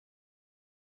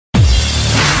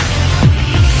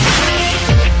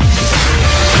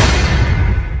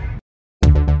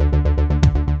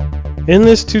In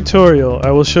this tutorial, I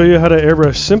will show you how to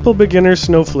airbrush simple beginner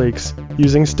snowflakes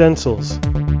using stencils.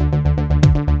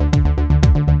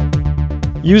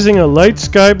 Using a light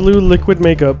sky blue liquid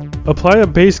makeup, apply a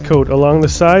base coat along the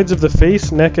sides of the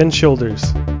face, neck, and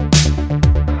shoulders.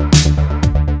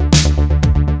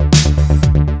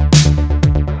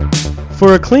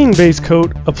 For a clean base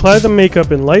coat, apply the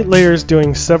makeup in light layers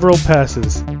doing several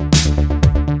passes.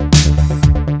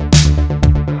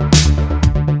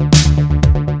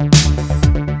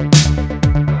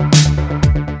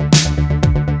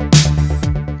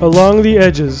 Along the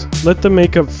edges, let the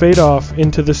makeup fade off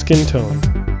into the skin tone.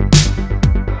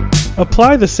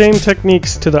 Apply the same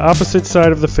techniques to the opposite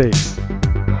side of the face.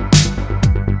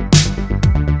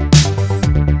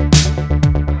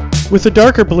 With a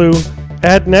darker blue,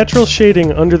 add natural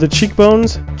shading under the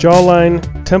cheekbones, jawline,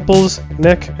 temples,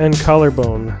 neck, and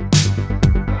collarbone.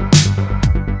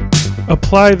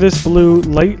 Apply this blue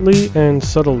lightly and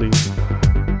subtly.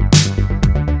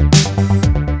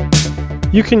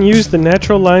 You can use the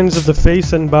natural lines of the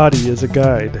face and body as a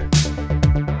guide.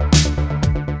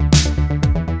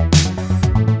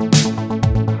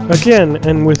 Again,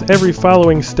 and with every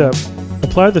following step,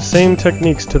 apply the same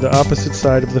techniques to the opposite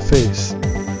side of the face.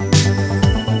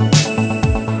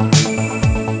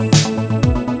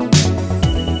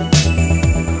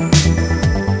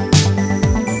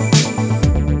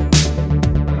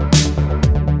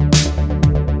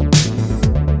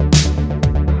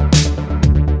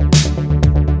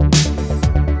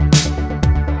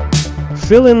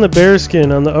 Fill in the bare skin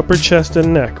on the upper chest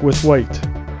and neck with white.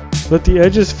 Let the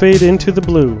edges fade into the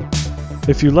blue.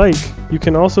 If you like, you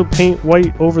can also paint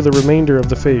white over the remainder of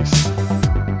the face.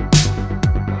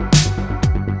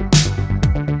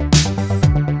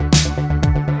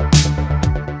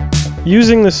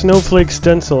 Using the snowflake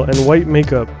stencil and white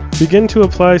makeup, begin to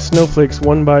apply snowflakes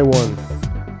one by one.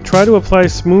 Try to apply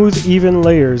smooth, even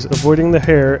layers, avoiding the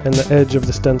hair and the edge of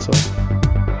the stencil.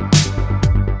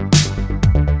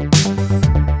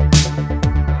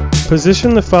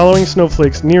 Position the following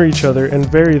snowflakes near each other and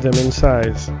vary them in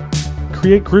size.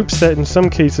 Create groups that in some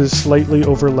cases slightly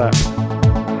overlap.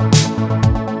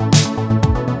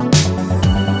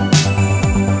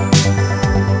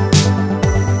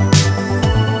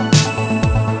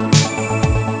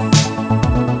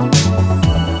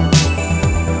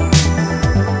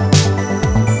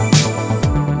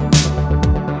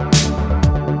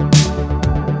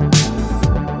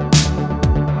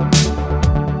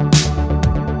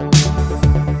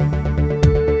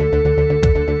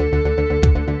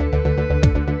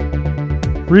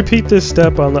 Repeat this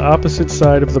step on the opposite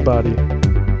side of the body.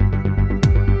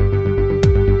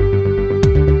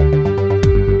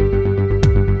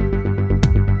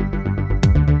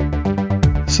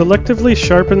 Selectively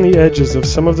sharpen the edges of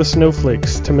some of the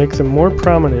snowflakes to make them more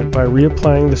prominent by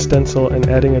reapplying the stencil and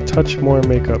adding a touch more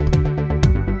makeup.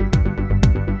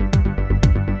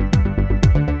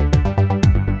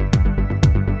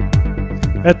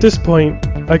 At this point,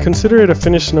 I consider it a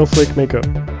finished snowflake makeup.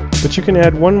 But you can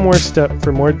add one more step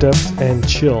for more depth and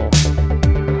chill.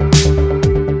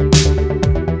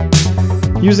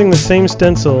 Using the same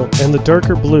stencil and the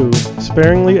darker blue,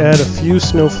 sparingly add a few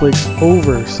snowflakes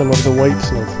over some of the white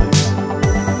snowflakes.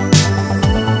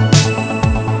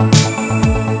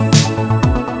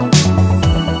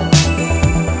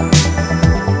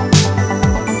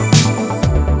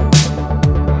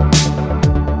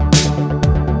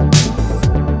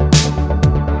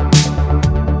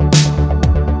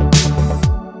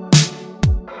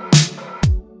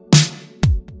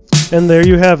 And there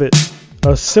you have it,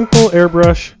 a simple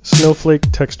airbrush snowflake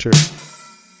texture.